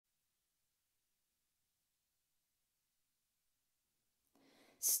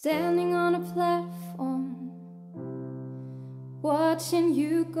Standing on a platform, watching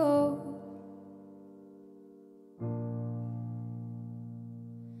you go.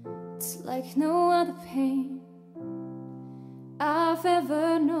 It's like no other pain I've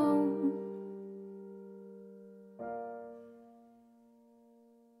ever known.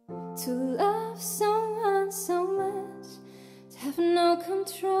 To love someone so much, to have no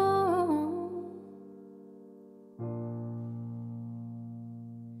control.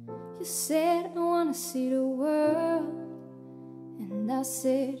 You said I wanna see the world, and I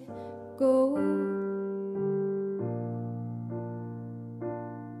said go.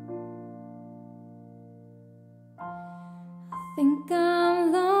 I think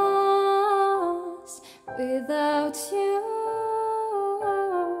I'm lost without you.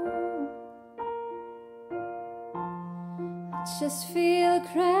 I just feel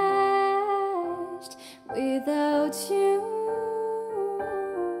crashed without you.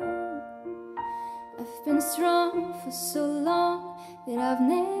 I've been strong for so long that I've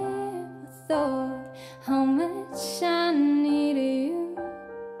never thought how much I needed you.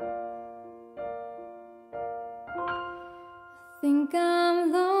 I think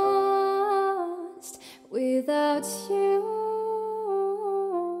I'm lost without you.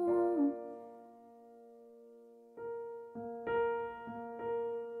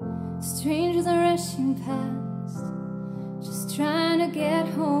 Strangers are rushing past, just trying to get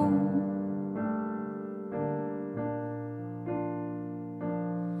home.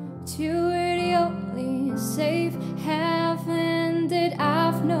 But you were the only safe haven that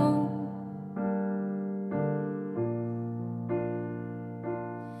I've known.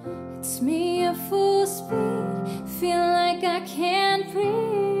 It's me at full speed, feel like I can't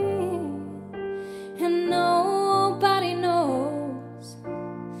breathe, and nobody knows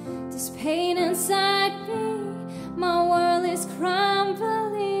this pain inside me. My world is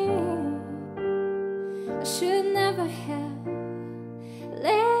crumbling. I should never have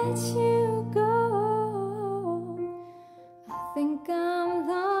let you go. I think I'm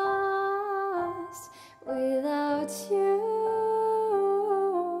lost without you.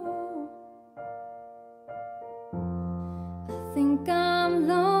 I think I'm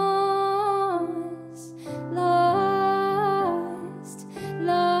lost, lost,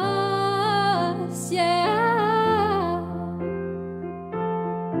 lost, yeah.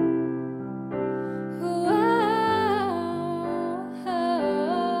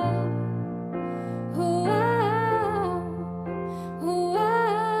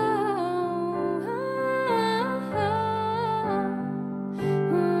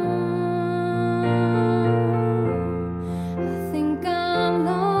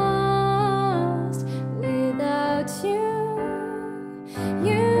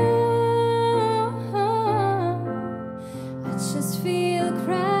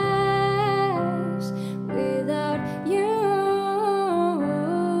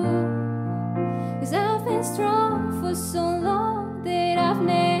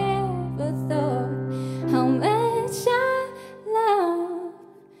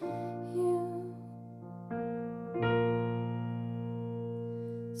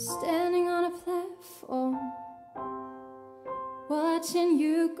 Standing on a platform, watching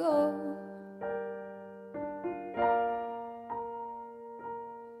you go.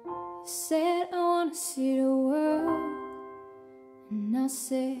 You said I wanna see the world, and I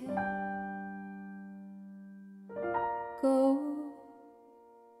said